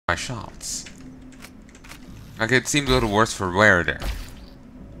my shots. Like, it seemed a little worse for wear there.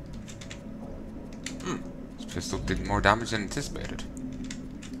 This pistol did more damage than anticipated.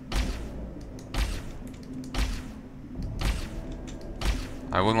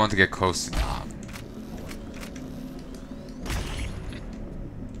 I wouldn't want to get close to that.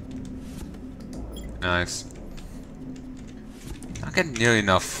 Nice. Not getting nearly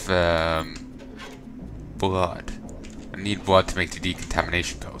enough blood. I need blood to make the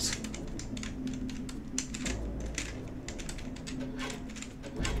decontamination pills.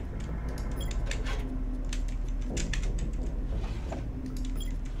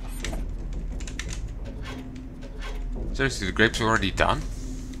 Seriously, the grapes are already done?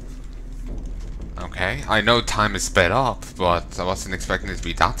 Okay, I know time is sped up, but I wasn't expecting it to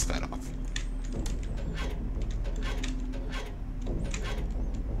be that sped up.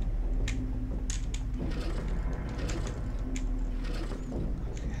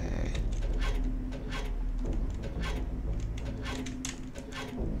 Okay.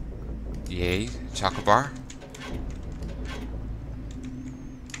 Yay, chocolate bar.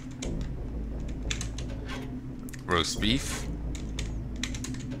 Roast beef.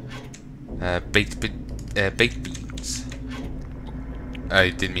 Baked beans. I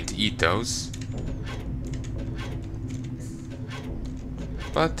didn't mean to eat those.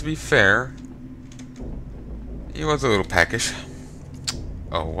 But to be fair, he was a little peckish.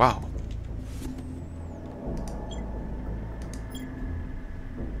 Oh wow.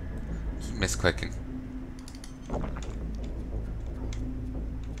 Just misclicking.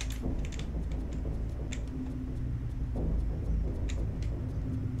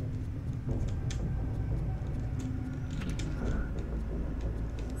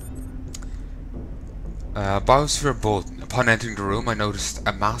 Biosphere bulletin. Upon entering the room, I noticed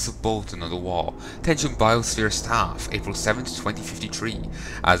a massive bulletin on the wall. Attention Biosphere staff, April 7th, 2053.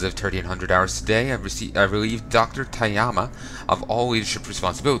 As of 1300 hours today, I relieved Dr. Tayama of all leadership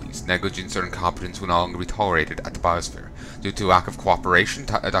responsibilities. Negligence or incompetence will no longer be tolerated at the Biosphere. Due to lack of cooperation,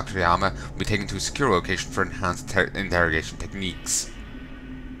 Dr. Tayama will be taken to a secure location for enhanced interrogation techniques.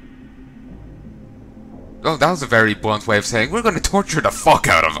 Oh, that was a very blunt way of saying, we're going to torture the fuck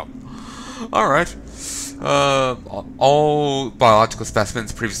out of him. Alright. All biological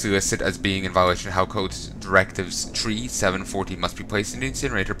specimens previously listed as being in violation of Health Code Directives 3740 must be placed in the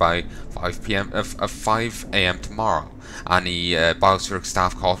incinerator by 5 a.m. tomorrow. Any Biosphere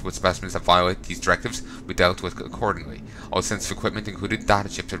staff caught with specimens that violate these directives will be dealt with accordingly. All sensitive equipment, including data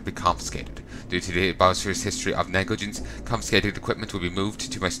chips, will be confiscated. Due to the Biosphere's history of negligence, confiscated equipment will be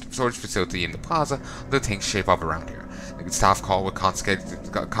moved to my storage facility in the plaza until things shape up around here. The staff call with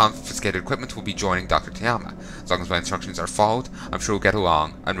confiscated equipment will be joining Dr. Tayama. As long as my instructions are followed, I'm sure we'll get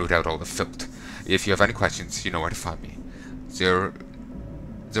along and root out all the filth. If you have any questions, you know where to find me.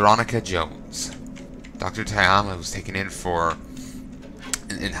 Zeronica Jones. Dr. Tayama was taken in for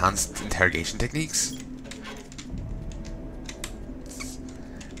enhanced interrogation techniques.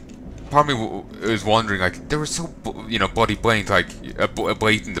 Part of me was wondering, like, they were so, bloody blatant,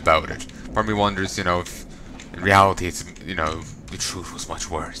 blatant about it. Part of me wonders, if in reality it's, the truth was much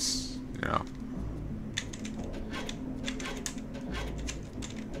worse,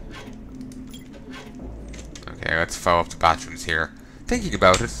 Okay, let's follow up the bathrooms here. Thinking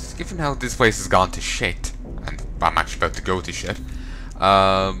about it, given how this place has gone to shit, and I'm actually about to go to shit,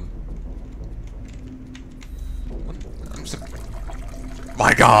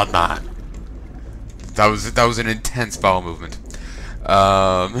 my god, man! That was an intense bowel movement.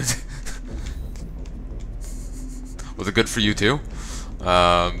 Was it good for you too?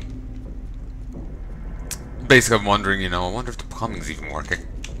 Basically, I'm wondering, I wonder if the plumbing's even working.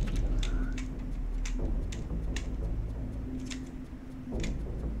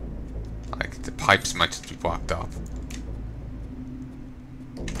 Like, the pipes might just be blocked up.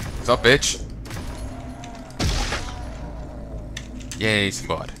 What's up, bitch? Yay, some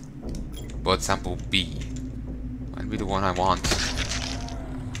blood. Blood sample B. Might be the one I want.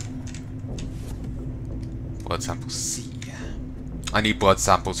 Blood sample C. I need blood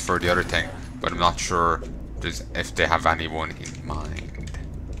samples for the other thing, but I'm not sure if they have anyone in mind.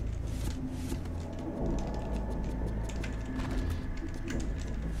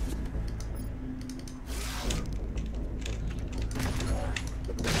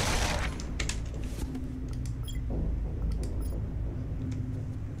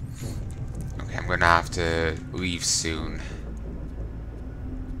 Okay, I'm gonna have to leave soon.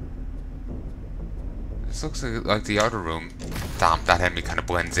 This looks like the other room. Damn, that enemy kind of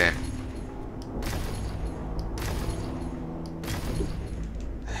blends in.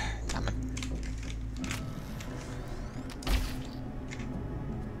 Damn it.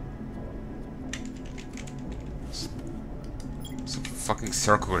 fucking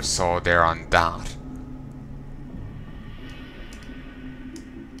circle I saw there on that.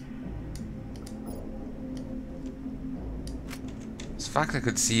 The fact I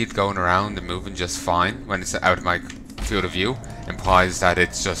could see it going around and moving just fine when it's out of my field of view implies that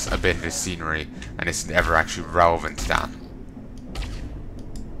it's just a bit of the scenery and isn't ever actually relevant to that.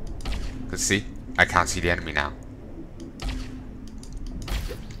 Because see, I can't see the enemy now.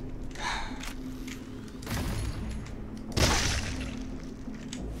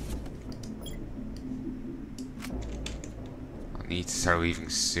 I'll need to start leaving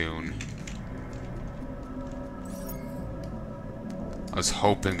soon. I was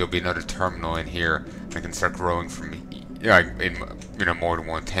hoping there'll be another terminal in here and I can start growing from in more than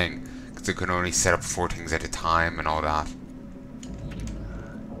one thing, because I can only set up 4 things at a time and all that.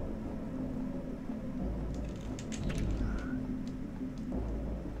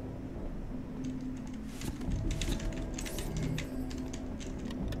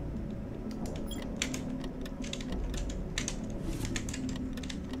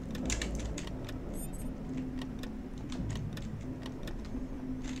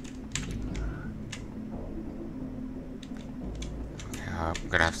 I'm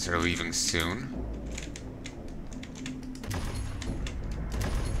gonna have to start leaving soon.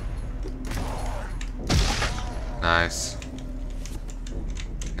 Nice.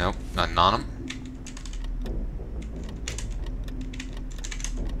 Nope, nothing on him.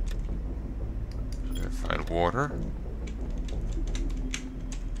 Purified water.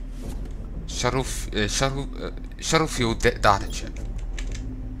 Shuttle fuel data chip.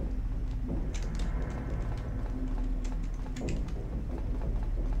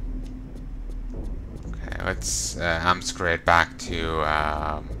 Let's amscrate back to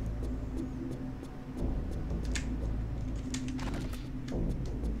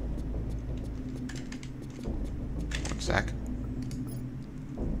one sec.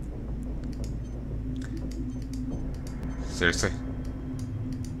 Seriously?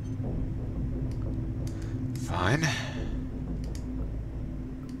 Fine.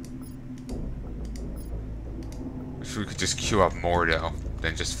 Wish we could just queue up more though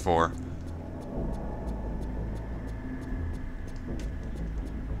than just 4.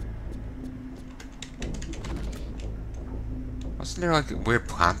 Wasn't there like weird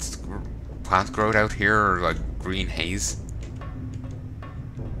plant growth out here, or like green haze?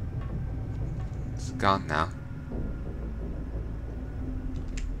 It's gone now.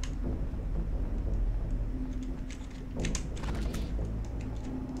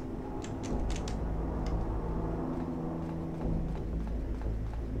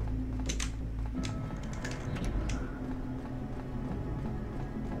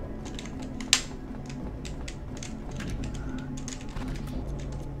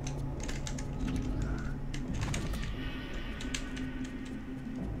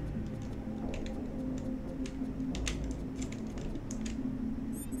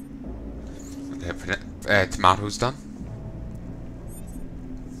 Tomatoes done.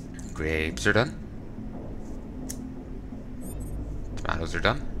 Grapes are done. Tomatoes are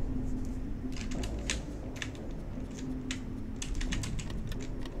done.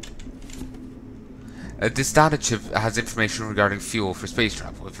 This data chip has information regarding fuel for space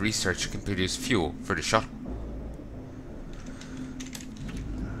travel. If research can produce fuel for the shuttle.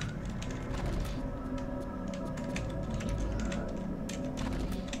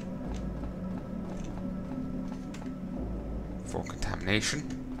 For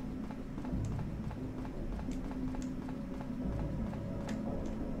contamination.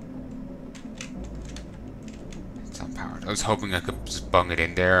 It's unpowered. I was hoping I could just bung it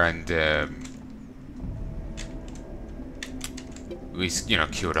in there and at least,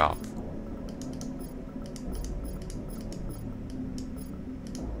 queue it up.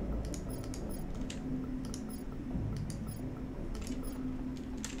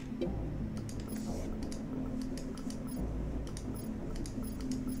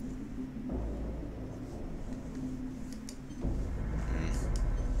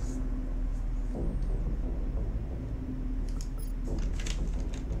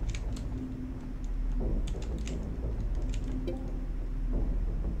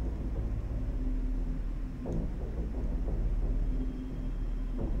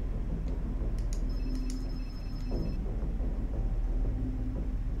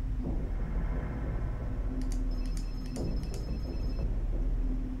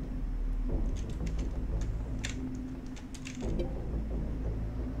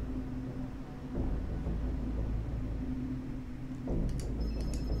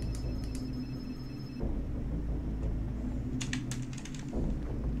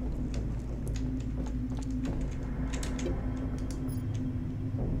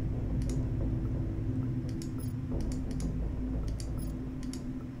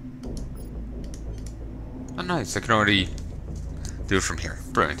 Oh, nice. I can already do it from here.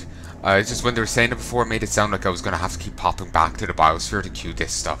 Brilliant. It's just when they were saying it before, it made it sound like I was going to have to keep popping back to the biosphere to queue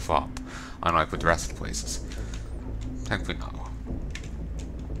this stuff up, unlike with the rest of the places. Thankfully, no.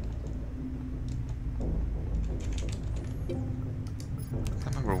 I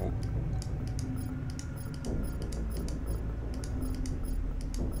can't remember.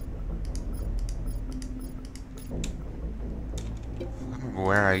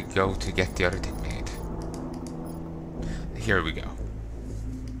 Where I go to get the other thing made. Here we go.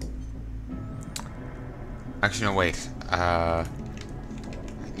 Actually, no, wait. I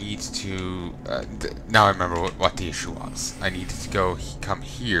need to... now I remember what the issue was. I needed to come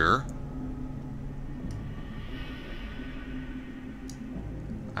here.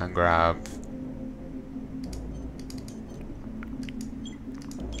 And grab...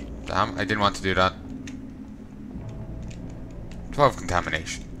 Damn, I didn't want to do that. 12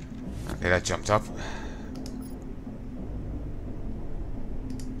 contamination. Okay, that jumped up.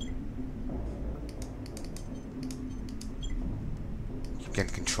 Keep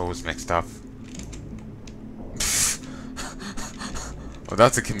getting controls mixed up. Well,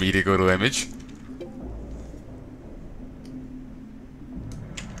 that's a comedic little image.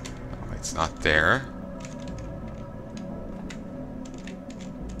 Oh, it's not there.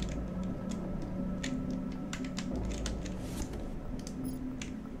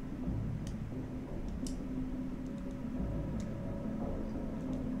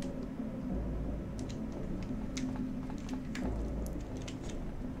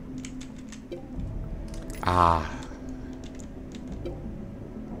 Ah.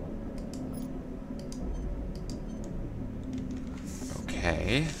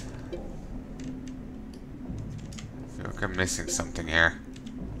 Okay. I feel like I'm missing something here.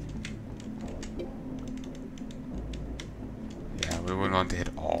 Yeah, we wouldn't want to hit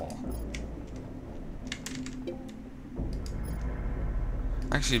all.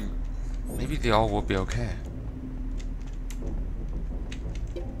 Actually, maybe they all will be okay.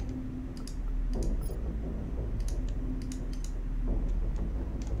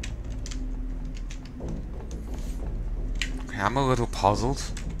 I'm a little puzzled.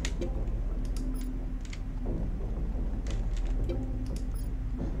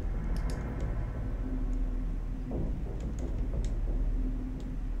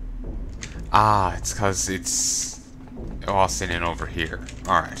 Ah, it's because it's all sitting over here.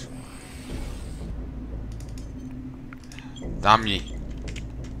 Alright. Damn ye.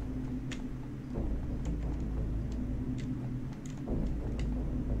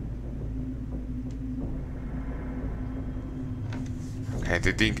 Okay,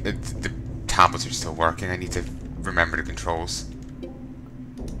 the tablets are still working. I need to remember the controls.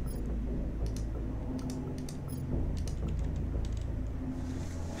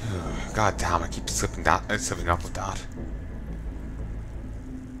 God damn, I keep slipping up with that.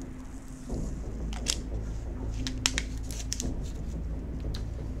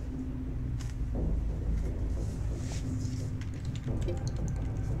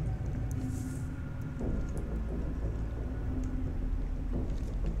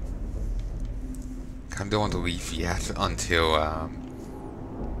 I don't want to leave yet until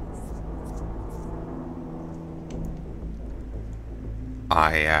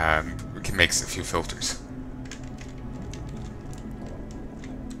I can make a few filters.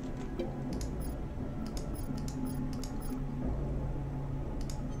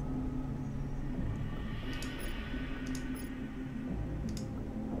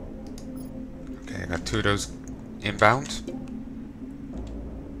 Okay, I got 2 of those inbound.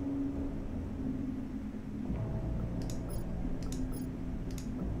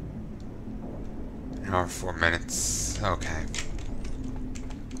 An hour 4 minutes. Okay.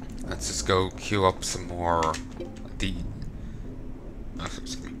 Let's just go queue up some more.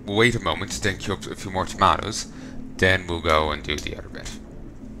 We'll wait a moment, then queue up a few more tomatoes. Then we'll go and do the other bit.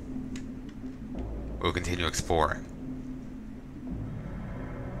 We'll continue exploring.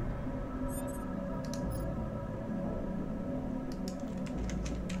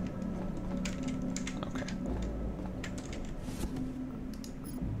 Okay.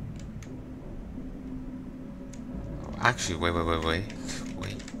 Oh, actually, wait.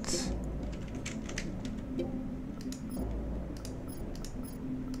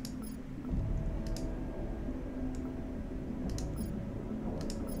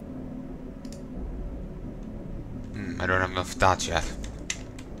 I don't have enough of that yet.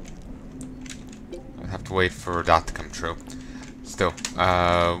 I'll have to wait for that to come true. Still,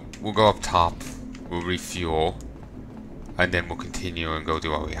 we'll go up top, we'll refuel, and then we'll continue and go do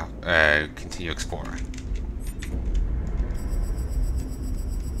what we have. Continue exploring.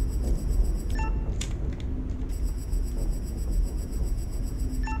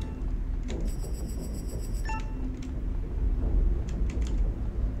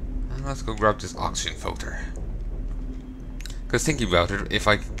 let's go grab this oxygen filter. Because thinking about it, if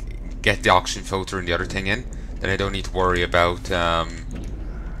I get the oxygen filter and the other thing in, then I don't need to worry about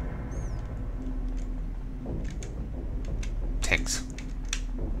things.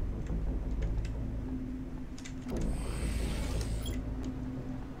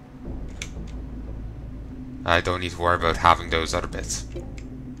 I don't need to worry about having those other bits.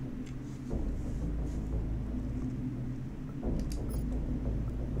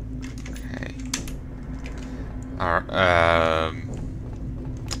 Okay.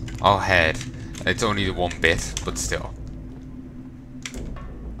 I'll head. It's only the one bit, but still.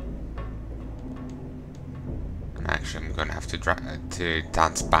 And actually, I'm gonna have to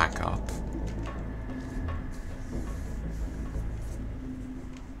dance back up.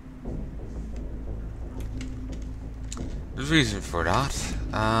 There's a reason for that.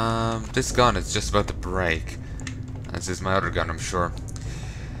 This gun is just about to break, as is my other gun, I'm sure.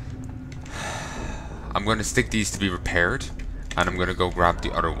 I'm going to stick these to be repaired, and I'm going to go grab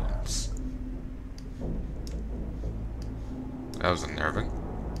the other ones. That was unnerving.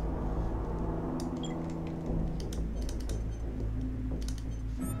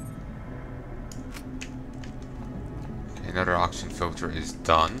 Okay, another oxygen filter is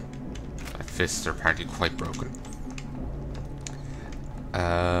done. My fists are apparently quite broken.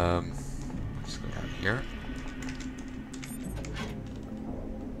 Let's go down here.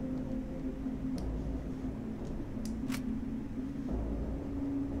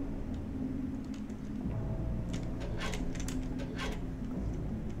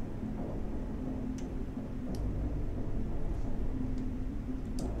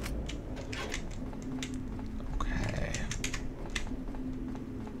 Okay.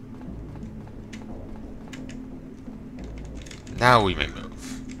 Now we may move.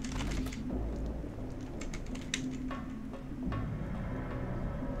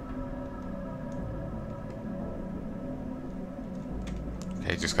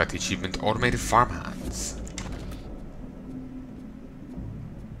 Okay, just got the achievement Automated Farmhands.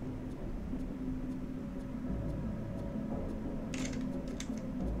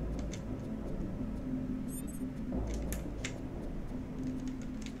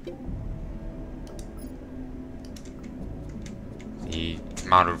 The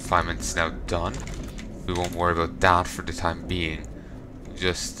tomato refinement's now done. We won't worry about that for the time being.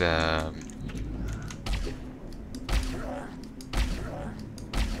 Just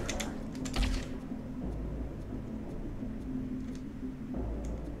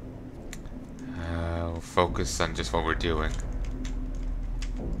focus on just what we're doing.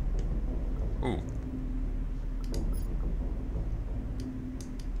 Ooh.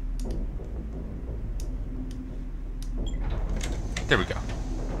 There we go.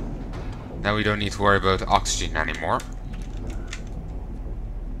 Now we don't need to worry about oxygen anymore.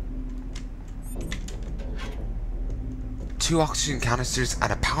 Two oxygen canisters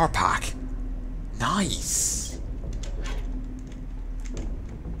and a power pack. Nice.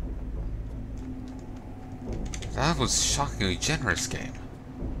 That was shockingly generous, game.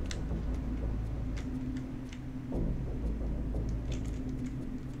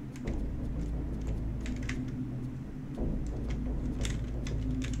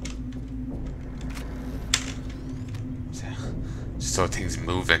 Just saw things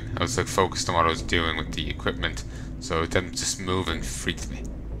moving. I was like focused on what I was doing with the equipment, so them just moving freaked me.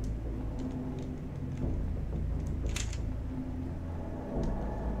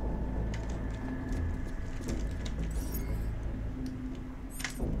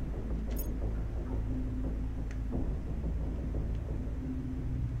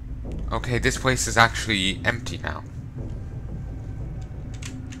 Okay, this place is actually empty now.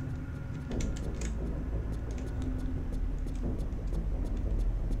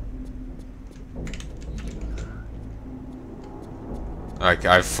 Like,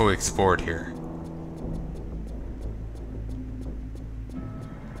 I've fully explored here.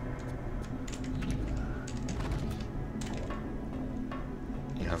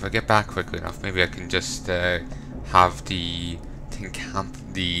 You know, if I get back quickly enough, maybe I can just have the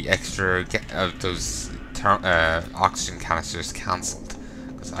extra of those oxygen canisters cancelled,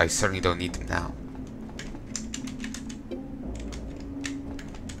 because I certainly don't need them now.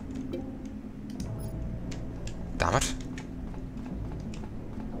 Damn it.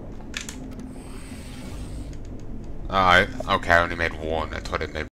 Okay, I only made one. I thought it made